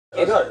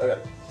I got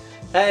it.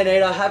 Hey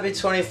Anita, happy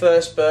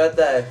 21st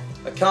birthday.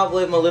 I can't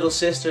believe my little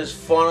sister has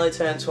finally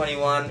turned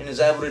 21 and is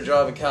able to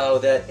drive a car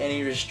without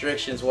any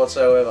restrictions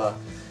whatsoever.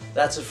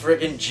 That's a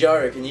freaking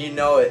joke and you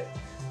know it.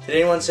 Did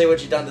anyone see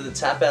what you done to the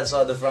tap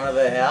outside the front of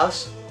her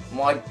house?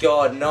 My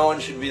god, no one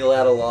should be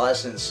allowed a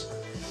license.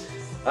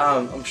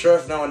 I'm sure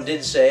if no one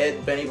did see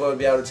it, Benny Boy would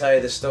be able to tell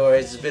you the story.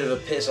 It's a bit of a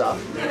piss-up.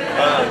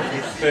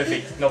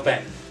 Perfect, not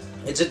bad.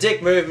 It's a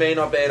dick move me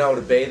not being able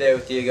to be there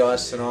with you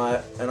guys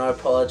tonight, and I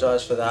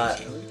apologise for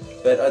that.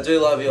 But I do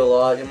love you a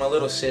lot. You're my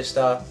little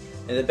sister,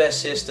 and the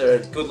best sister a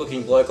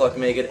good-looking bloke like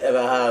me could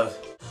ever have.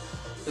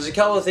 There's a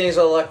couple of things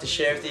I'd like to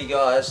share with you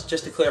guys,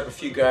 just to clear up a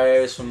few grey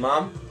areas for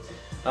Mum.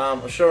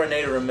 I'm sure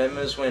Anita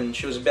remembers when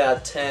she was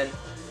about 10,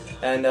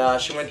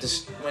 and she went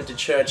to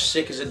church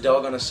sick as a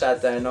dog on a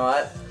Saturday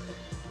night.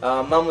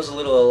 Mum was a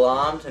little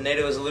alarmed.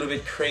 Anita was a little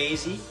bit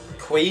queasy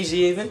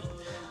even,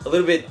 a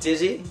little bit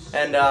dizzy,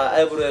 and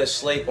able to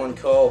sleep on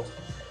call.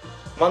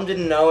 Mum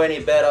didn't know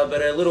any better,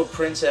 but her little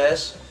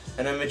princess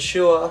and a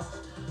mature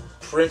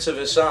prince of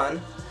a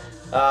son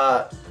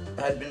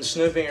had been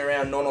snooping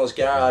around Nornor's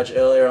garage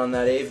earlier on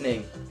that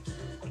evening.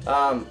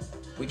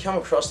 We come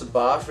across the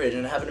bar fridge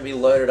and it happened to be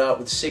loaded up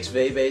with 6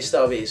 VB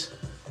stubbies.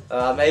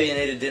 Maybe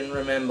Anita didn't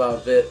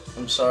remember, but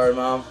I'm sorry,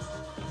 Mum.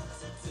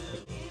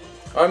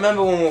 I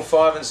remember when we were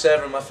 5 and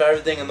 7, my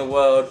favourite thing in the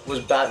world was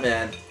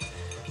Batman.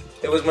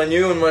 It was my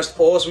new and most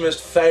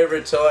awesomest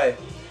favourite toy.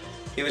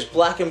 He was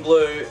black and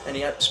blue and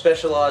he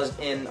specialised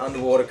in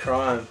underwater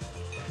crime.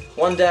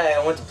 One day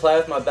I went to play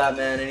with my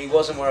Batman and he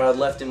wasn't where I'd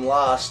left him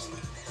last.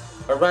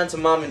 I ran to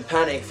Mum in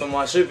panic for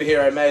my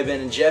superhero may have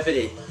been in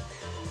jeopardy.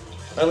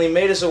 Only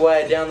meters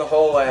away down the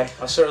hallway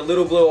I saw a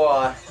little blue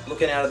eye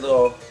looking out of the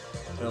door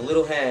and a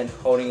little hand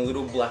holding a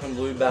little black and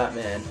blue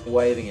Batman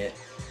waving it.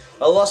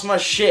 I lost my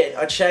shit.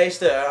 I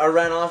chased her. I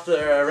ran after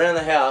her around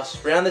the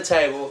house, around the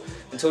table,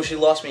 until she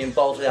lost me and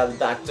bolted out the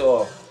back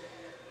door.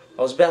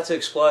 I was about to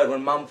explode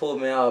when Mum pulled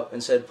me up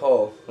and said,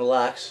 "Paul,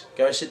 relax,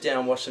 go sit down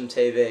and watch some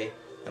TV,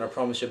 and I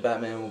promise your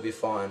Batman will be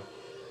fine."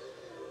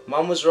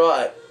 Mum was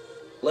right.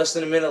 Less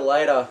than a minute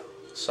later,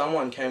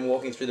 someone came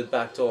walking through the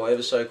back door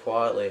ever so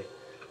quietly.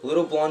 A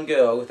little blonde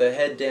girl with her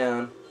head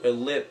down, her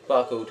lip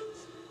buckled,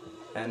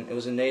 and it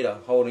was Anita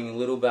holding a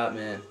little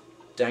Batman,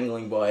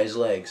 dangling by his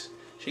legs.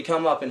 She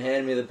come up and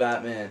handed me the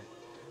Batman,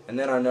 and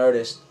then I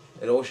noticed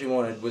that all she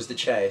wanted was the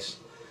chase.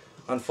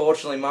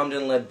 Unfortunately, Mum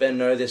didn't let Ben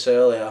know this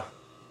earlier.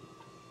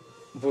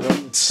 I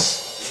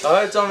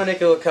hope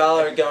Dominic and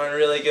Carla are going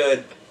really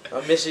good.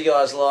 I miss you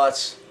guys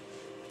lots.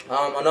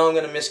 I know I'm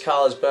going to miss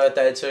Carla's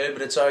birthday too,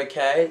 but it's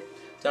okay.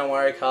 Don't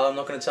worry, Carla, I'm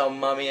not going to tell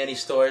Mummy any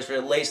stories for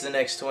at least the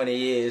next 20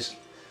 years.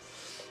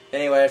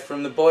 Anyway,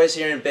 from the boys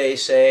here in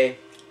BC,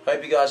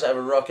 hope you guys have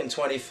a rockin'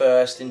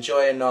 21st.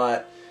 Enjoy your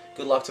night.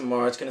 Good luck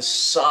tomorrow. It's going to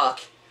suck.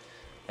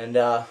 And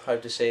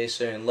hope to see you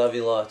soon. Love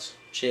you lots.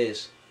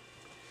 Cheers.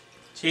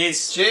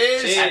 Cheers.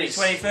 Cheers. Happy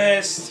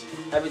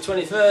 21st. Happy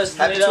 21st,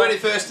 Happy Anita.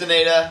 21st,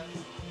 Anita.